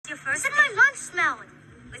said my lunch smelled.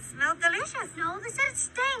 It smelled delicious. No, they said it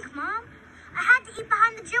stank, Mom. I had to eat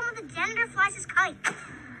behind the gym when the janitor flies his kite.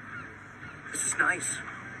 This is nice.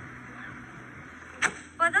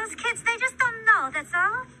 Well, those kids, they just don't know, that's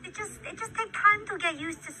all. It just takes time to get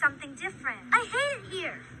used to something different. I hate it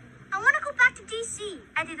here. I want to go back to D.C.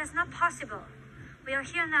 Eddie, that's not possible. We are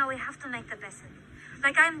here now, we have to make the best of it.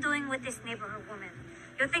 Like I'm doing with this neighborhood woman.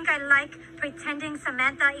 You think I like pretending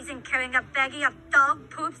Samantha isn't carrying a baggie of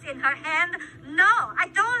dog poops in her hand? No, I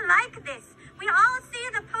don't like this. We all see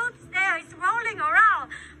the poops there, it's rolling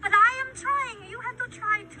around. But I am trying, you have to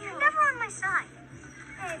try too. You're never on my side.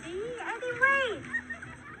 Eddie, wait.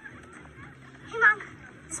 Hey, Mom.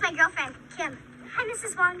 This is my girlfriend, Kim. Hi,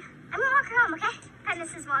 Mrs. Wong. I'm gonna walk her home, okay? Hi,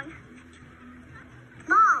 Mrs. Wong.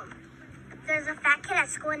 Mom, there's a fat kid at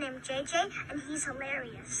school named JJ, and he's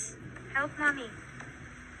hilarious. Help Mommy.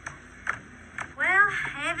 Well,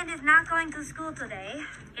 Evan is not going to school today.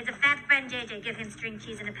 His a fat friend JJ give him string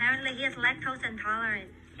cheese, and apparently he is lactose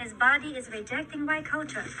intolerant. His body is rejecting white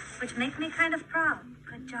culture, which makes me kind of proud.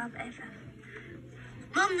 Good job, Evan.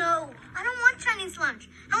 Mom, no. I don't want Chinese lunch.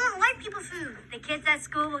 I want white people food. The kids at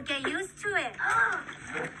school will get used to it. Ugh.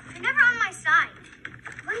 You're never on my side.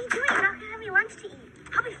 What are you doing? You're not gonna have any lunch to eat.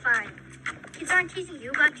 I'll be fine. Kids aren't teasing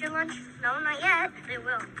you about your lunch. No, not yet. They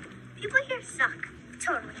will. People here suck.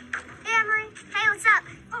 Totally. Hey, Emery. Hey, what's up?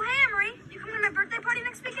 Oh, hey, Emery. You coming to my birthday party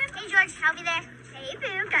next weekend? Hey, George. I'll be there. Hey,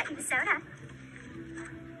 Boo. Got you the soda.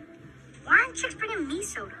 Why aren't chicks bringing me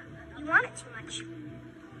soda? You want it too much.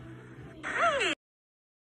 Hey.